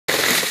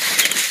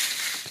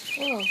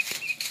Oh,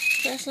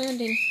 crash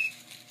landing.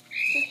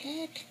 What the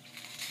heck?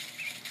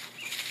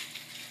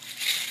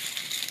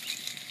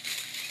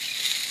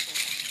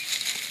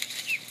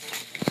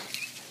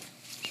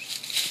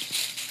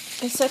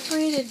 I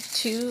separated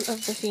 2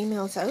 of the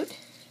females out.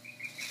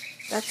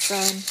 That's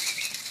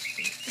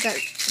that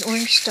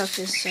orange stuff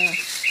is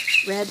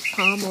red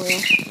palm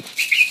oil,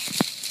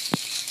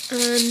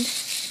 and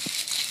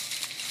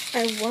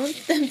I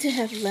want them to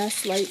have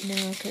less light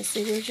now because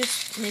they were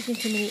just making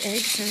too many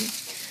eggs, and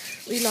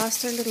we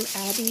lost our little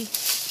Addy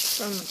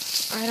from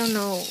I don't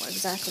know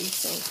exactly.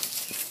 So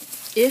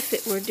if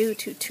it were due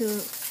to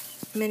too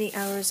many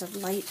hours of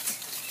light,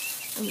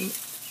 I'm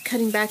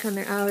cutting back on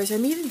their hours.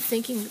 I'm even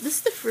thinking this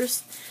is the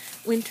first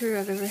winter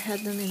I've ever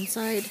had them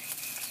inside,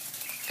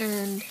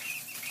 and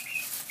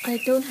I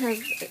don't have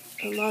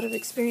a lot of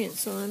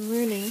experience, so I'm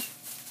learning.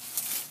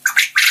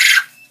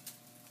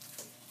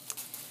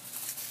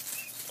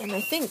 And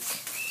I think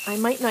I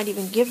might not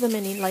even give them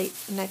any light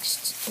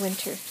next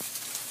winter.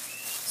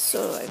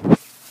 So I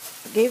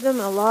gave them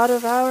a lot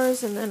of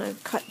hours, and then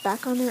I've cut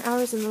back on their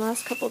hours in the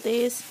last couple of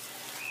days.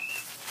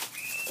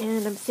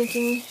 And I'm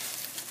thinking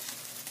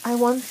I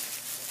want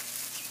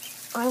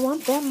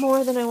them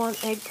more than I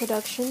want egg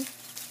production.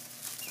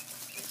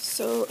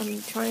 So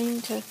I'm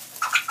trying to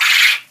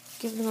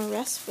give them a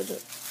rest for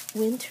the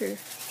winter.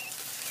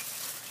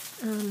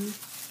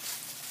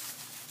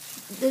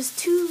 There's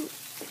 2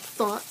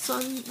 thoughts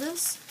on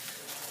this.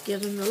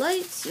 Give them the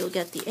lights, you'll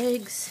get the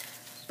eggs,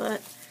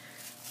 but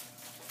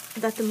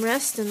let them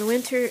rest in the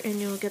winter and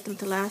you'll get them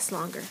to last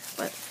longer.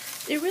 But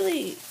they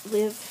really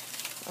live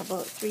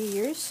about 3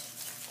 years.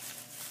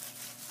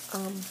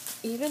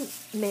 Even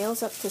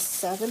males up to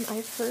 7,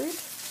 I've heard.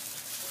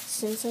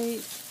 Since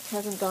I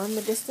haven't gone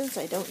the distance,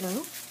 I don't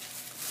know.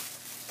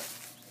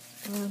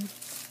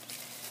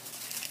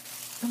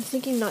 I'm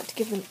thinking not to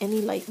give them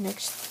any light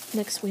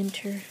next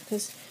winter,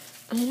 because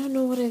I don't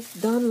know what I've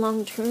done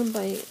long term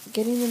by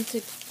getting them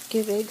to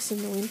give eggs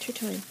in the winter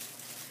time.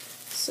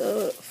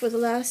 So for the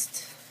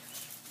last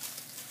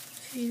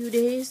few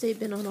days, they've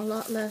been on a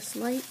lot less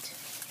light,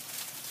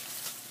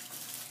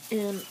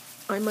 and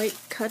I might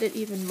cut it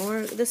even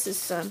more. This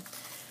is the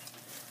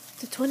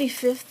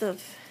 25th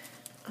of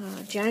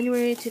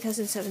January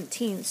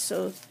 2017,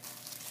 so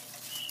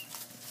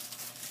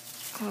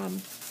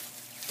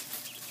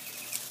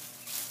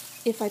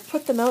if I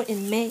put them out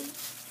in May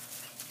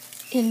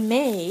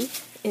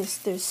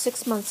there's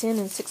 6 months in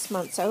and 6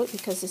 months out,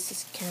 because this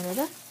is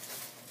Canada,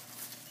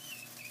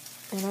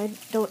 and I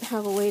don't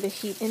have a way to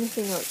heat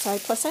anything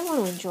outside. Plus I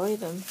want to enjoy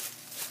them.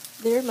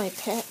 They're my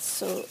pets,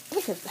 so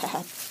look at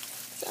that.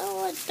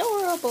 So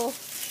adorable.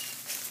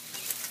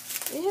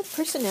 They have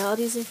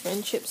personalities and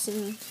friendships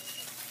and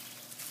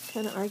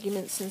kind of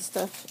arguments and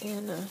stuff,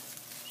 and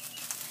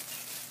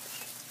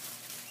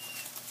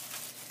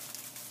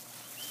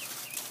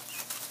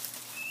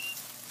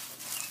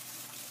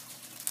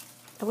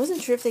I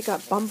wasn't sure if they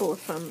got bumble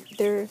from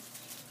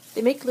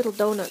they make little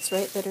donuts,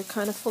 right, that are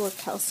kind of full of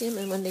calcium,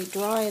 and when they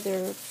dry,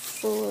 they're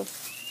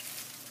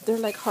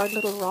like hard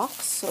little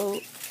rocks.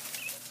 So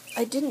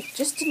I didn't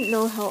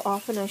know how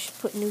often I should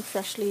put new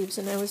fresh leaves,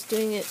 and I was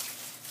doing it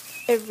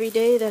every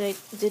day. That I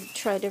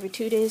tried every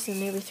 2 days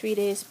and every 3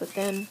 days, but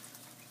then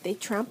they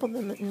trampled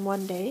them in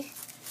one day.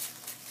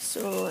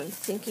 So I'm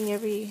thinking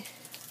every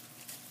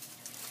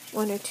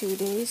 1 or 2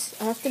 days.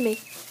 I have to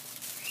make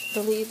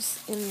the leaves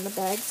in the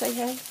bags I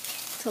have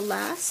to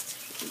last.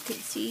 You can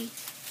see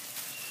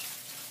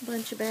a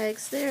bunch of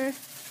bags there.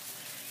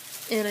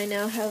 And I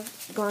now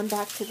have gone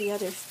back to the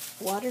other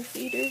water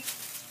feeder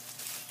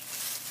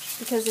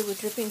because they were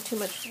dripping too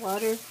much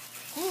water.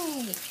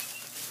 Hey!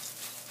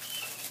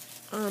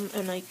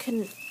 And I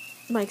couldn't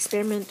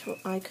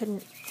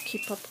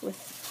keep up with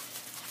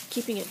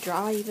keeping it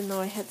dry, even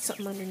though I had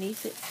something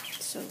underneath it.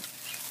 So,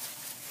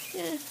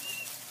 yeah,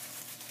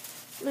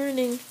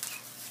 learning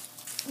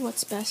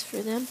what's best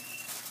for them.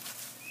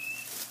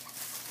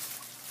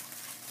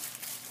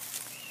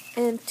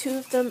 And 2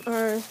 of them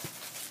are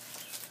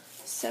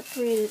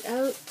separated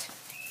out.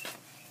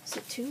 Is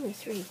it 2 or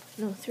 3?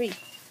 No, 3.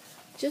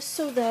 Just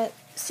so that,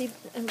 see,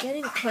 I'm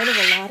getting kind of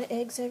a lot of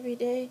eggs every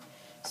day,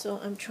 so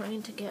I'm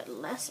trying to get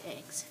less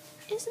eggs.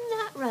 Isn't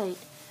that right?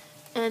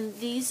 And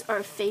these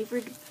are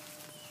favored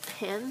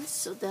hens,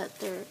 so that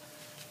there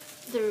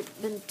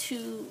have been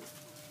too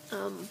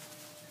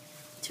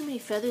many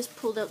feathers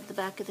pulled out the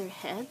back of their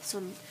head, so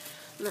I'm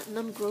letting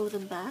them grow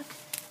them back.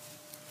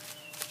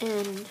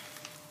 And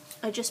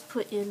I just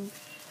put in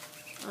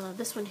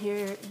this one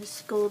here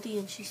is Goldie,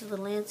 and she's a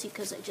little antsy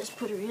because I just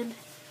put her in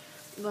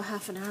about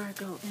half an hour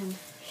ago, and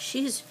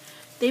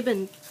they've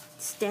been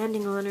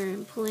standing on her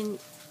and pulling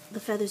the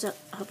feathers up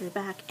of her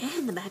back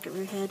and the back of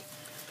her head,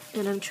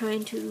 and I'm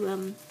trying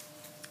to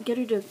get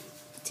her to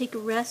take a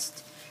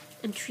rest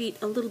and treat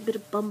a little bit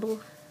of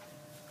bumblefoot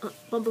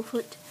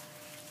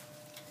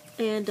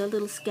and a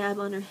little scab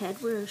on her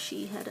head where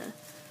she had a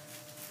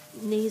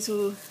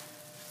nasal.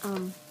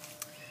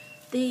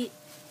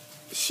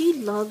 She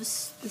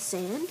loves the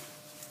sand.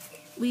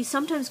 We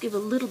sometimes give a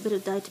little bit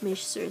of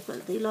diatomaceous earth,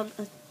 but they love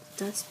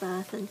dust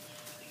bath, and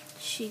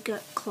she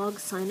got clogged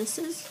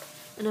sinuses,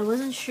 and I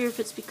wasn't sure if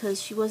it's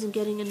because she wasn't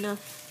getting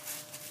enough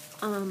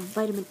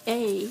vitamin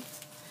A,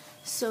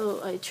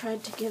 so I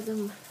tried to give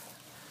them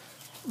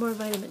more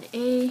vitamin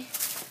A,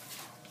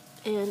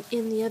 and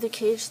in the other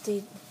cage,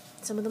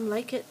 some of them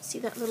like it. See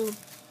that little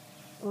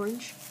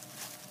orange?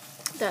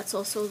 That's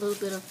also a little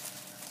bit of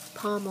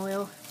palm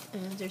oil,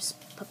 and there's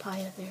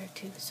papaya there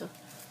too, so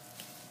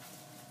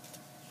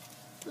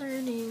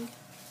learning.